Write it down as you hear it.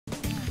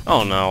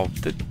Oh no.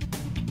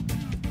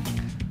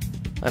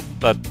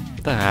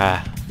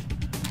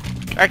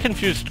 I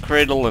confused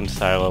Cradle and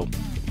Silo.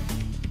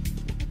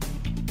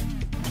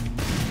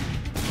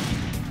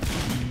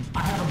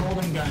 I have a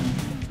golden gun.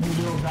 You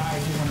will die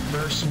if you want to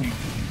burst me.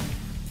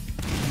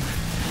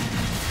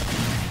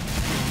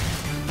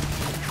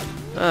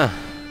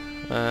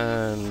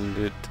 And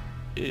it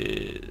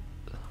is...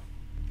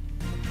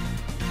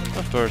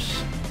 Of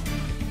course.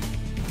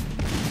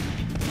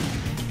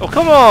 Oh,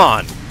 come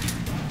on!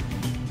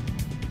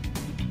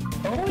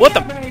 Oh, What yeah,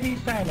 the- baby,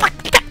 Silo.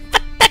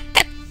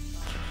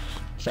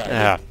 Sorry.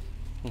 Yeah.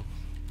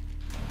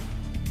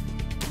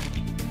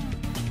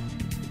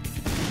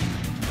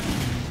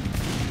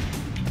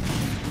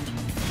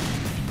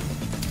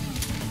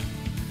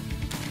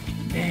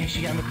 Dang,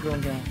 she got me with the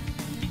golden gun.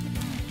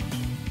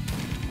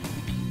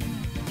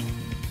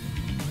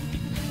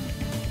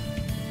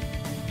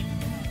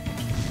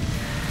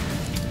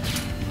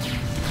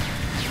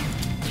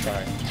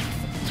 Sorry.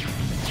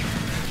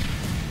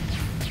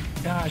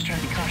 No, I was trying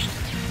to be cautious.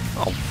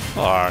 Oh,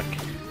 fuck.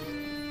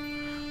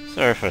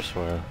 Sorry if I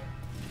swear.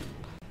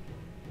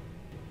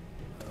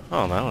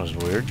 Oh, that was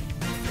weird.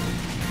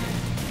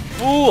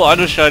 Ooh,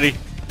 auto shotty.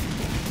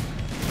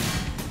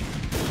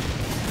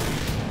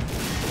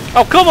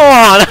 Oh, come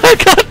on!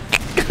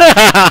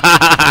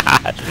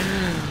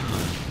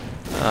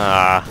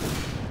 Ah.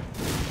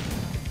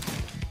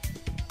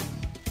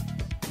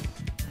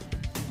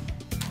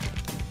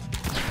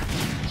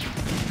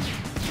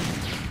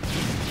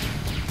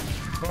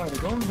 Boy, the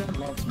golden gun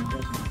loves me, doesn't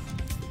it?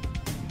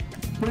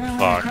 Well,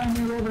 Fuck. I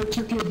me over,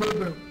 took your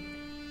boo-boo.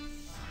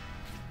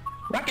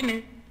 Rockin'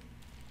 it.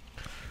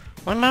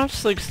 My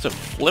mouse likes to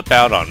flip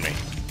out on me.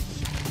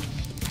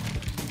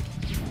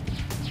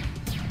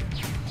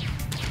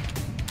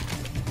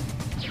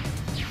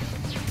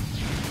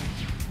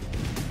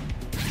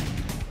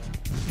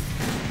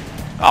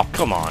 Oh,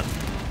 come on.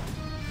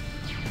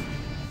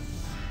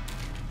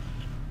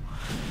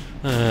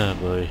 Oh,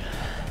 boy.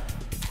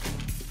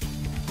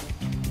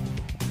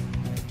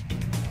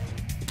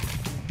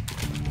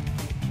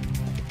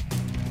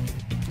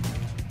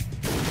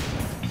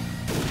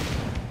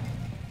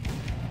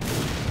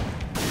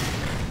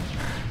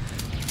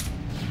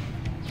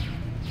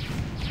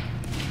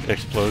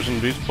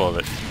 Explosion beats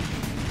bullet.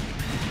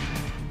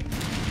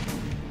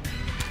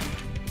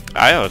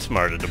 I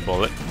outsmarted the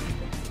bullet.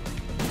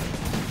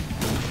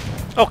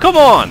 Oh, come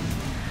on!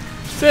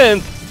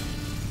 Synth!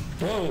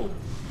 Whoa.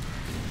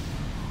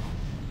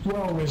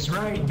 Whoa is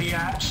right,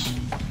 biatch.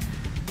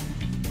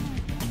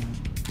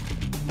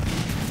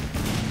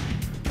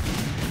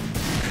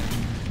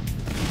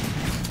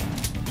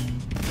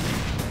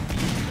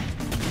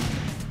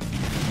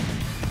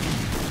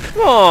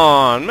 Come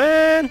on,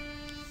 man!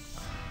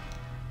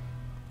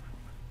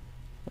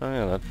 Oh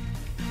yeah, that...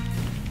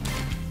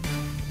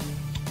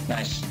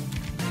 Nice.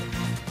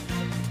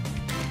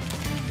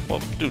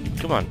 Well, dude,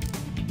 come on.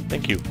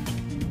 Thank you.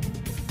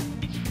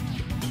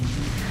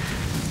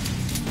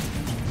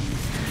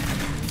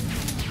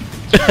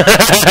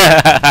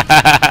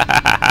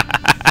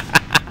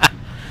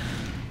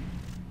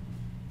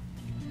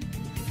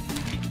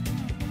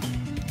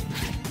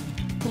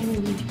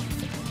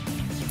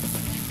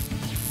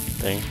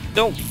 Thing.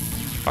 Don't!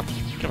 Fuck.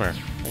 Come here.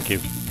 Thank you.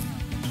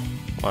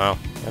 Wow,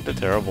 that did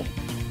terrible.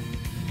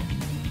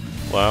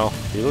 Wow,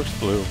 he looks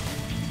blue.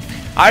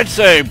 I'd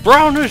say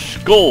brownish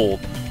gold.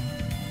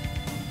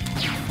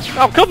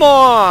 Oh, come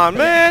on,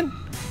 man!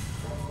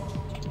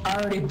 I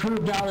already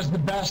proved I was the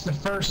best the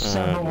first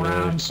several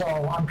rounds, so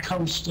I'm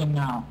coasting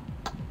now.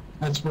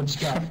 That's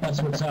what's up.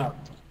 That's what's up.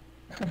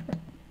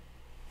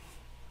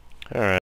 Alright.